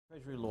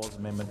Treasury Laws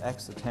Amendment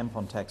acts the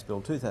Tampon Tax Bill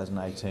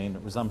 2018,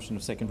 resumption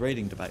of second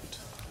reading debate.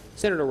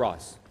 Senator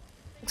Rice.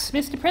 Thanks,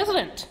 Mr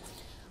President.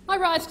 I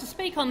rise to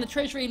speak on the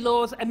Treasury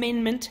Laws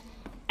Amendment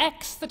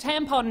acts the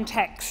Tampon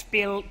Tax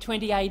Bill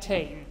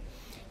 2018,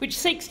 which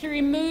seeks to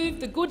remove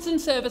the goods and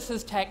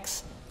services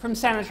tax from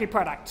sanitary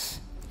products.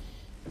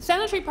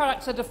 Sanitary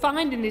products are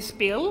defined in this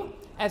bill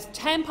as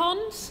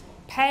tampons,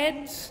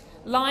 pads,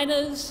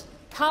 liners,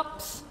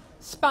 cups,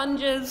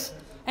 sponges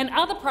and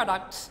other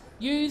products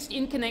used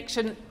in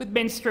connection with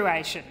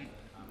menstruation.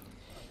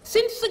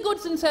 Since the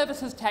goods and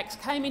services tax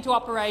came into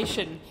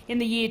operation in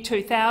the year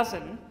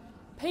 2000,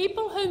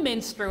 people who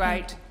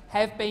menstruate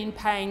have been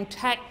paying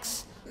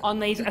tax on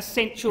these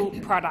essential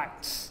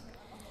products.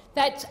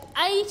 That's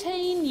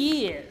 18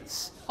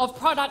 years of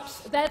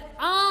products that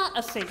are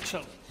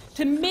essential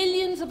to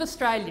millions of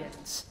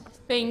Australians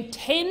being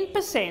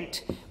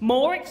 10%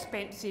 more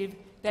expensive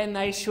than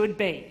they should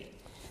be.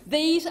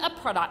 These are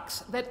products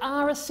that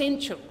are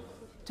essential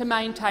to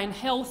maintain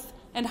health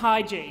and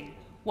hygiene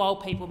while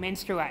people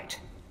menstruate.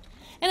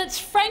 And it's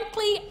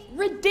frankly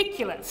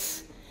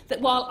ridiculous that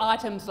while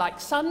items like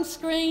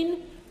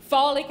sunscreen,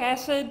 folic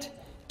acid,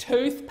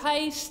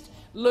 toothpaste,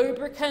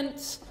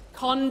 lubricants,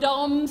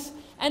 condoms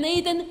and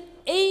even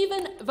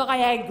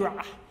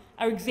Viagra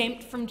are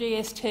exempt from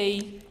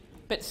GST,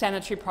 but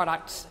sanitary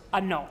products are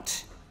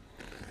not.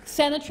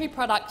 Sanitary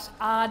products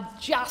are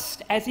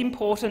just as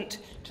important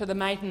to the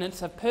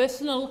maintenance of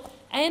personal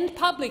and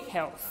public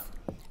health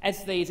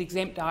as these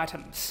exempt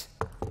items.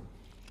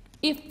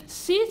 If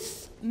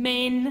cis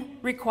men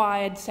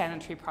required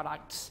sanitary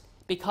products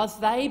because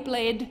they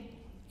bled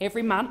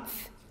every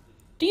month,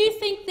 do you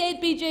think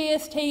there'd be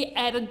GST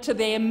added to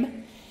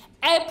them?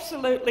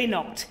 Absolutely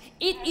not.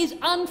 It is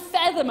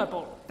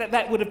unfathomable that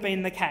that would have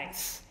been the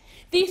case.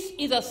 This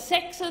is a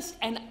sexist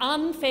and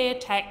unfair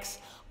tax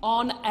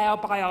on our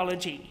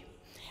biology,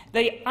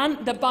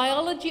 the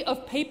biology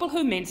of people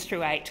who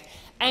menstruate,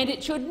 and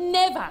it should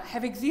never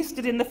have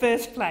existed in the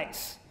first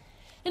place.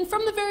 And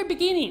from the very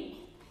beginning,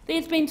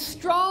 there's been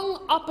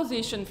strong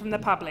opposition from the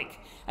public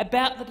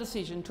about the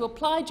decision to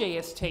apply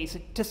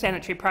GST to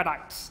sanitary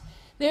products.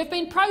 There have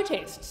been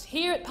protests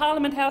here at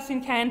Parliament House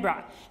in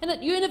Canberra and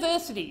at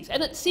universities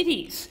and at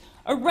cities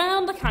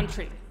around the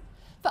country.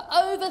 For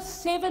over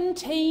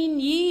 17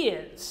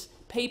 years,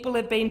 people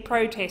have been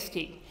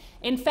protesting.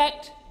 In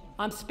fact,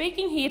 I'm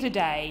speaking here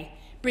today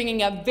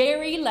bringing a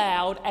very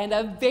loud and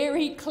a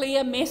very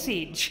clear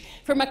message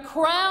from a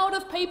crowd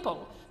of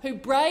people who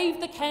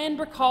braved the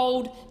Canberra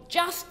cold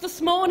just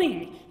this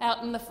morning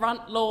out in the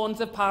front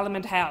lawns of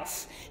Parliament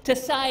House to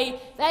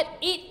say that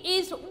it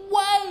is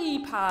way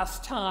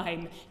past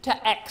time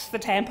to axe the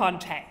tampon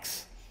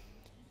tax.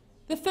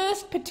 The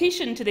first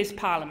petition to this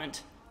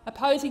parliament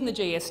opposing the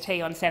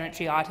GST on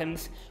sanitary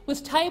items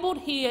was tabled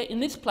here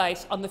in this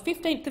place on the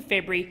 15th of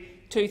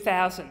February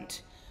 2000,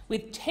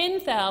 with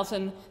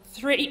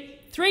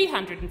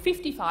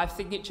 10,355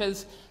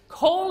 signatures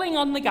calling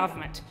on the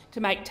government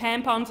to make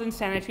tampons and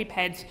sanitary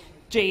pads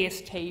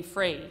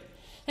GST-free.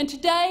 And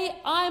today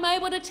I am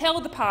able to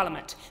tell the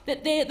parliament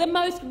that the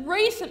most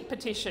recent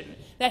petition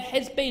that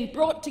has been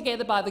brought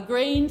together by the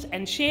Greens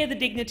and Share the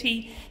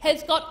Dignity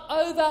has got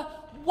over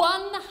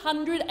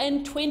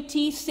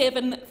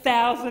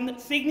 127,000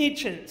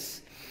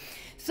 signatures.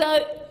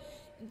 So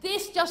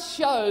this just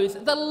shows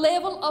the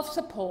level of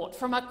support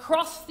from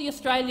across the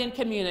Australian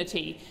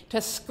community to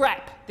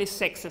scrap this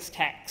sexist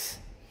tax.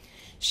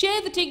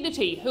 Share the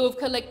Dignity, who have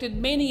collected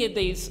many of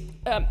these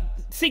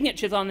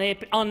signatures on their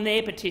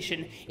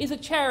petition, is a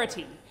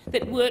charity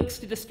that works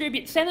to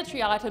distribute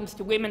sanitary items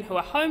to women who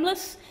are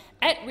homeless,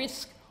 at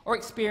risk or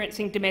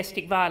experiencing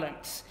domestic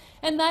violence.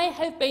 And they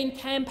have been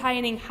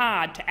campaigning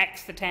hard to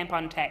axe the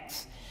tampon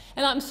tax.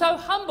 And I'm so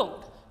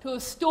humbled to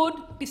have stood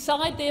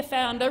beside their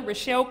founder,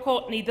 Rochelle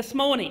Courtney, this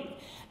morning,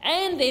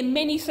 and their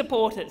many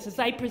supporters as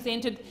they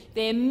presented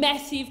their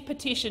massive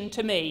petition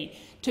to me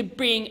to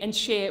bring and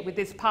share with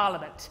this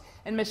parliament.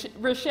 And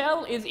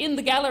Rochelle is in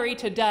the gallery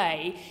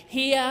today,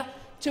 here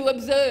to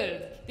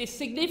observe this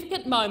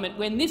significant moment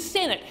when this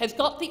Senate has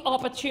got the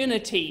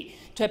opportunity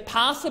to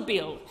pass a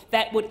bill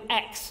that would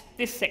axe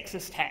this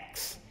sexist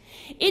tax.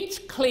 It's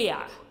clear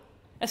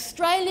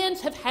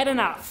Australians have had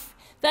enough.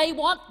 They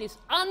want this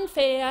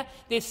unfair,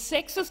 this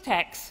sexist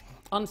tax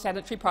on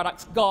sanitary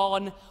products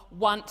gone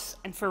once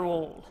and for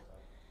all.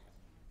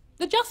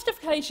 The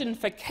justification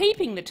for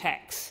keeping the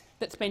tax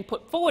that's been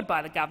put forward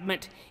by the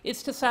government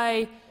is to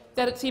say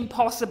that it's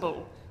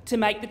impossible to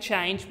make the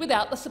change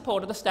without the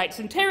support of the states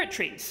and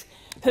territories,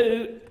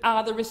 who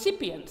are the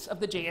recipients of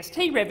the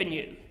GST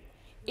revenue.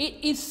 It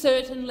is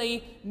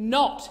certainly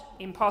not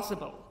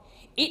impossible.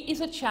 It is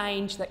a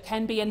change that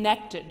can be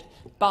enacted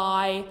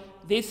by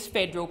this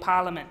federal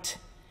parliament.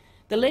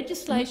 The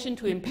legislation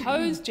to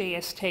impose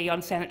GST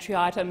on sanitary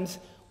items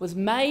was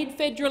made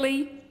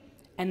federally,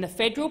 and the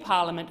federal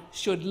parliament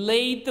should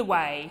lead the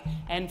way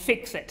and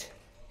fix it.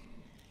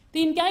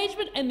 The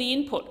engagement and the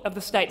input of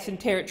the states and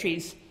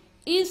territories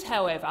is,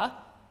 however,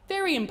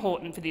 very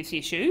important for this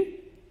issue,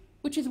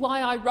 which is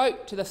why I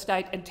wrote to the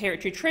state and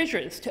territory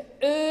treasurers to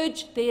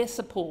urge their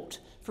support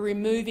for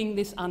removing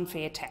this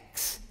unfair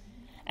tax.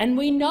 And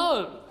we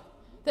know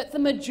that the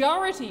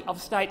majority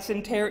of states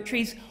and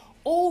territories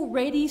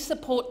already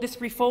support this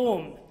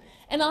reform,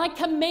 and I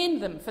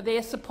commend them for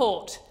their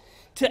support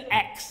to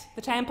axe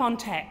the tampon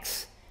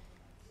tax.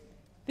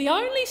 The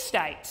only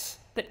states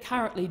that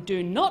currently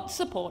do not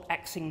support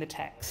axing the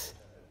tax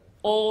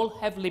all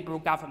have Liberal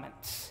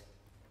governments.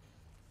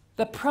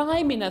 The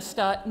Prime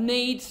Minister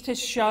needs to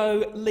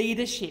show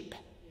leadership,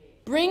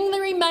 bring the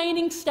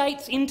remaining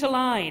states into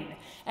line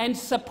and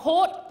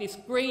support this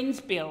Greens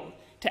bill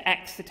to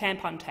axe the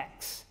tampon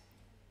tax.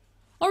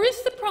 Or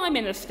is the Prime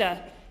Minister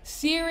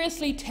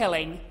seriously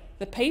telling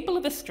the people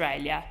of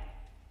Australia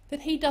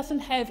that he doesn't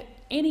have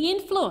any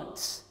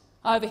influence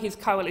over his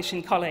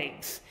coalition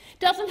colleagues,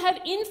 doesn't have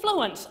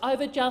influence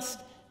over just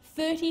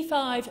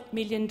 $35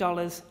 million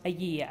a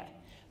year,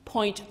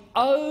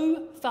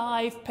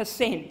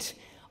 0.05%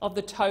 of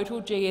the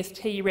total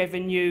GST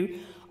revenue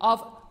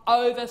of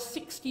over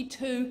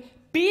 $62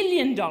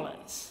 billion.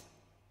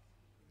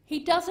 He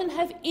doesn't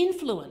have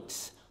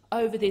influence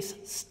over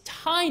this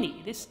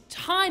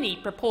tiny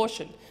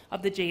proportion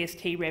of the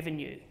GST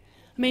revenue.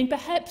 I mean,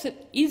 perhaps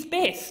it is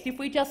best if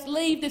we just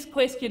leave this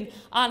question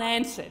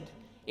unanswered,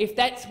 if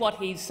that's what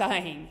he's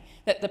saying,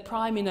 that the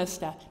Prime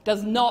Minister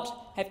does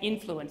not have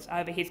influence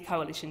over his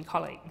coalition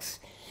colleagues.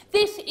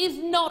 This is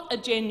not a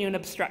genuine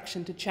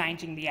obstruction to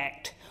changing the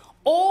Act.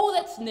 All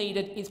that's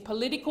needed is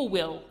political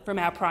will from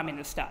our Prime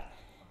Minister,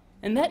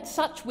 and that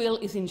such will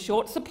is in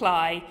short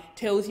supply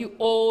tells you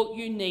all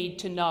you need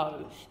to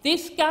know.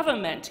 This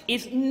government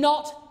is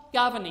not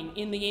governing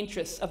in the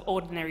interests of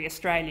ordinary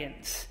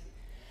Australians.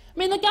 I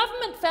mean, the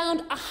government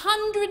found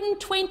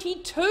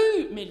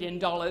 $122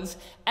 million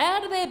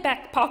out of their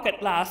back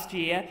pocket last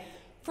year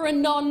for a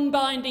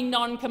non-binding,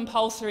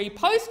 non-compulsory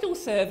postal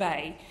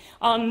survey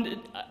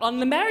for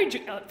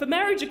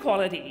marriage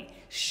equality.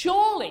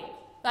 Surely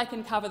they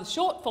can cover the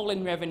shortfall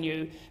in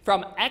revenue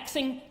from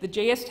axing the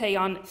GST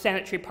on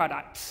sanitary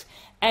products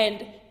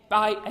and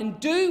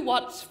do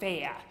what's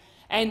fair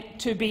and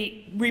to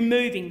be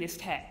removing this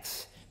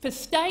tax. For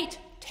state,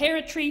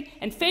 territory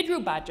and federal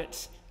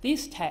budgets,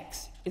 this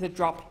tax is a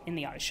drop in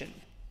the ocean.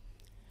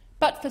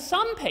 But for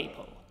some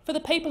people, for the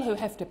people who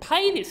have to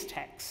pay this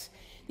tax,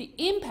 the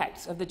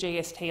impacts of the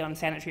GST on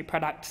sanitary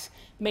products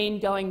mean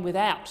going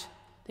without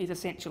these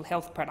essential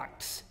health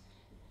products.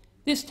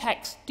 This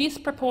tax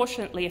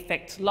disproportionately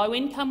affects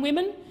low-income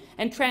women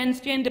and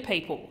transgender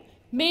people,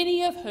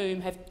 many of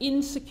whom have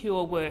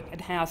insecure work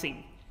and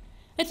housing.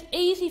 It's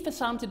easy for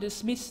some to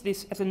dismiss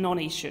this as a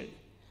non-issue,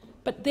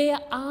 but there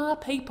are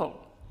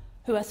people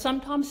who are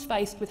sometimes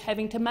faced with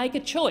having to make a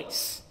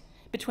choice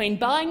between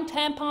buying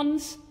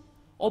tampons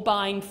or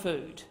buying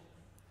food.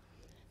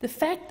 The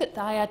fact that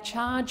they are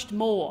charged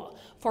more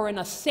for an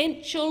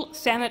essential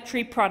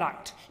sanitary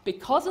product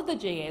because of the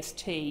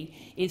GST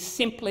is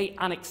simply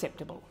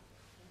unacceptable.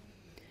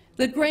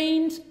 The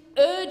Greens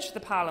urge the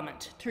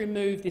Parliament to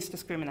remove this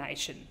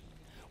discrimination.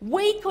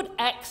 We could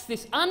axe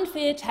this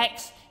unfair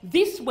tax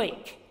this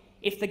week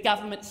if the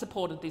government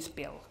supported this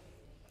bill.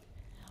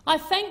 I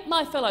thank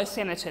my fellow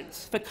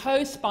senators for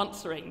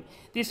co-sponsoring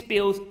this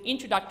bill's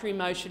introductory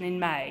motion in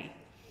May,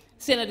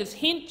 Senators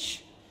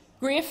Hinch,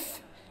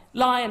 Griff,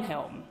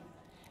 Lionhelm,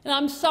 and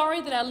I'm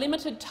sorry that our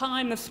limited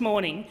time this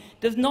morning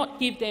does not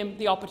give them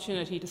the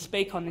opportunity to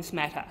speak on this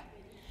matter.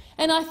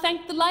 And I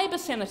thank the Labor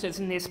senators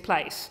in this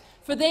place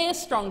for their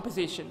strong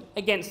position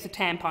against the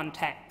tampon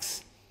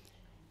tax.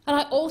 And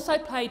I also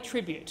pay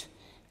tribute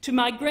to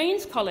my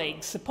Greens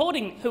colleagues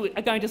who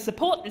are going to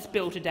support this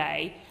bill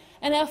today,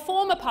 and our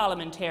former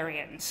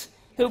parliamentarians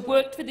who have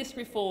worked for this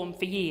reform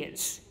for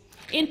years.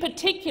 In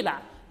particular,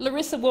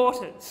 Larissa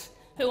Waters,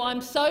 who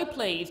I'm so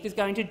pleased is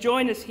going to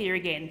join us here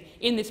again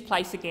in this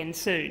place again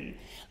soon.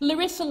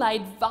 Larissa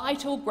laid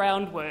vital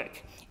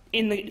groundwork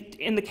in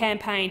the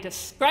campaign to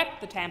scrap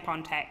the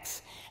tampon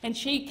tax, and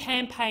she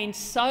campaigned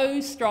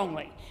so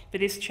strongly for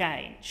this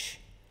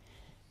change.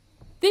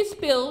 This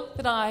bill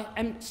that I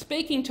am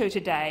speaking to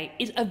today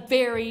is a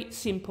very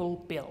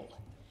simple bill.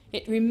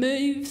 It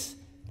removes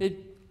the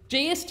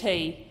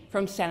GST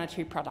from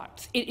sanitary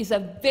products. It is a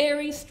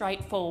very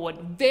straightforward,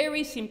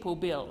 very simple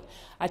bill,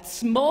 a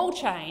small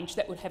change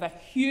that would have a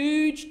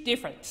huge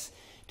difference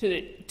to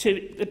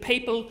the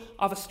people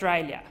of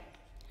Australia.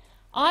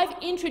 I've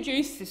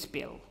introduced this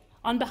bill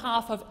on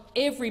behalf of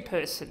every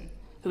person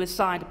who has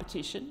signed a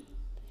petition,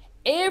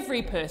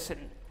 every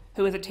person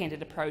who has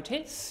attended a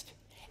protest,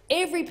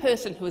 every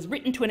person who has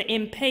written to an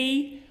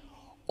MP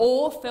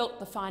or felt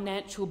the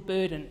financial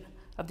burden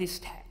of this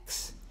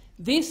tax.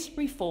 This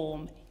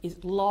reform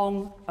is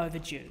long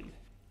overdue.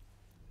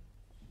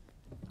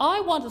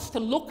 I want us to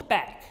look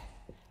back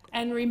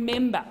and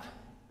remember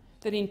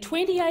that in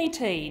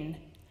 2018,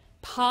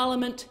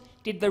 Parliament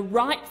did the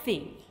right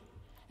thing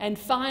and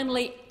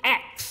finally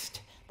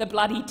axed the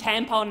bloody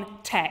tampon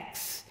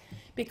tax,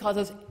 because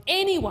as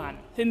anyone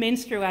who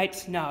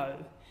menstruates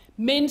know,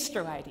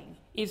 menstruating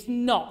is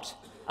not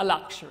a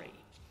luxury.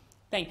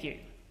 Thank you.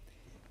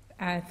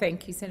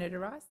 Thank you, Senator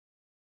Rice.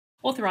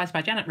 Authorised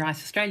by Janet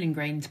Rice, Australian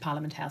Greens,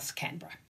 Parliament House, Canberra.